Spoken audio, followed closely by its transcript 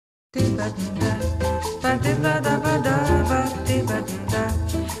We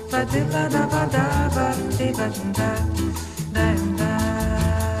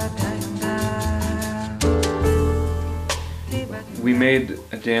made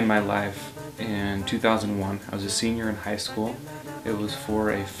A Day in My Life in 2001. I was a senior in high school. It was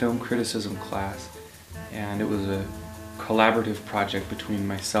for a film criticism class, and it was a collaborative project between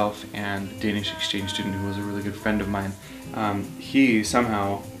myself and a Danish exchange student who was a really good friend of mine. He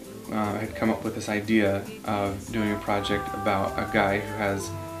somehow had come up with this idea of doing a project about a guy who has,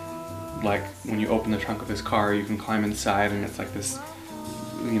 like, when you open the trunk of his car, you can climb inside, and it's like this,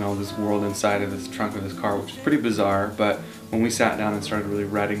 you know, this world inside of this trunk of his car, which is pretty bizarre. But when we sat down and started really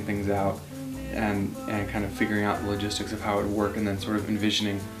writing things out and kind of figuring out the logistics of how it would work, and then sort of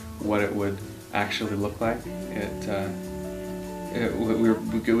envisioning what it would actually look like,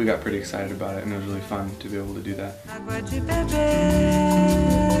 we got pretty excited about it, and it was really fun to be able to do that.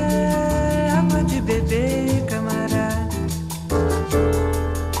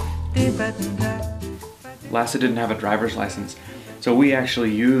 Lasse didn't have a driver's license, so we actually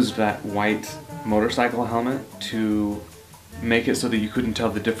used that white motorcycle helmet to make it so that you couldn't tell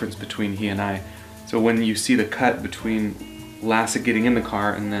the difference between he and I. So when you see the cut between Lasse getting in the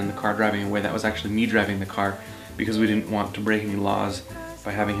car and then the car driving away, that was actually me driving the car, because we didn't want to break any laws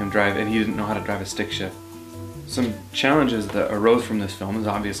by having him drive, and he didn't know how to drive a stick shift. Some challenges that arose from this film is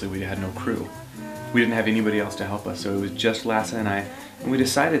obviously we had no crew. We didn't have anybody else to help us, so it was just Lasse and I, and we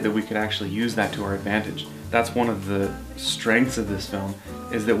decided that we could actually use that to our advantage. That's one of the strengths of this film,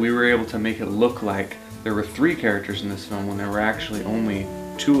 is that we were able to make it look like there were 3 characters in this film when there were actually only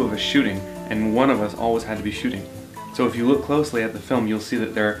 2 of us shooting, and one of us always had to be shooting. So if you look closely at the film, you'll see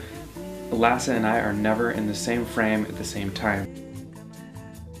that Lasse and I are never in the same frame at the same time.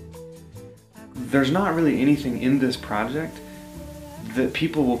 There's not really anything in this project that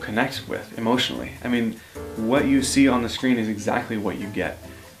people will connect with emotionally. I mean, what you see on the screen is exactly what you get.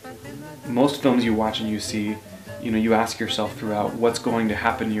 Most films you watch and you see, you know, you ask yourself throughout what's going to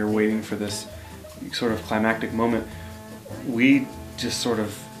happen, you're waiting for this sort of climactic moment. We just sort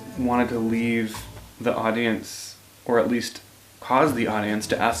of wanted to leave the audience, or at least cause the audience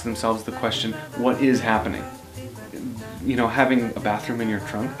to ask themselves the question, what is happening? You know, having a bathroom in your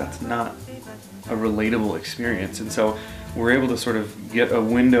trunk, that's not a relatable experience. And so we're able to sort of get a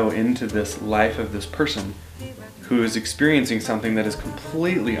window into this life of this person who is experiencing something that is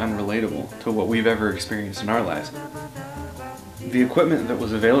completely unrelatable to what we've ever experienced in our lives. The equipment that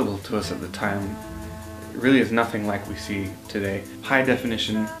was available to us at the time really is nothing like we see today. High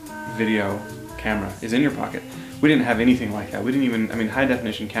definition video camera is in your pocket. We didn't have anything like that. We didn't even, I mean, high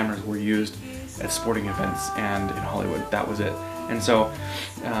definition cameras were used at sporting events and in Hollywood. That was it. And so,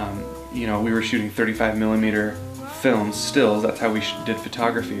 you know, we were shooting 35mm films, stills. That's how we did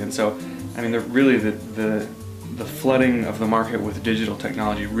photography. And so, I mean, really the flooding of the market with digital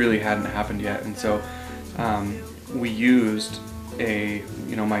technology really hadn't happened yet. And so we used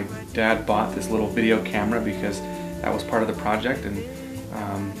you know, my dad bought this little video camera because that was part of the project, and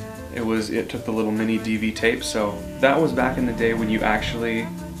it took the little mini DV tape. So that was back in the day when you actually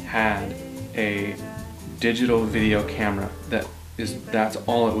had a digital video camera. That's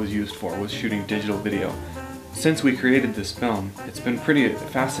all it was used for, was shooting digital video. Since we created this film, it's been pretty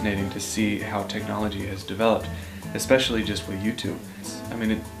fascinating to see how technology has developed, especially just with YouTube. I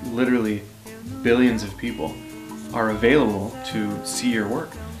mean, literally billions of people are available to see your work.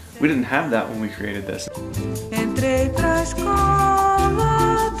 We didn't have that when we created this.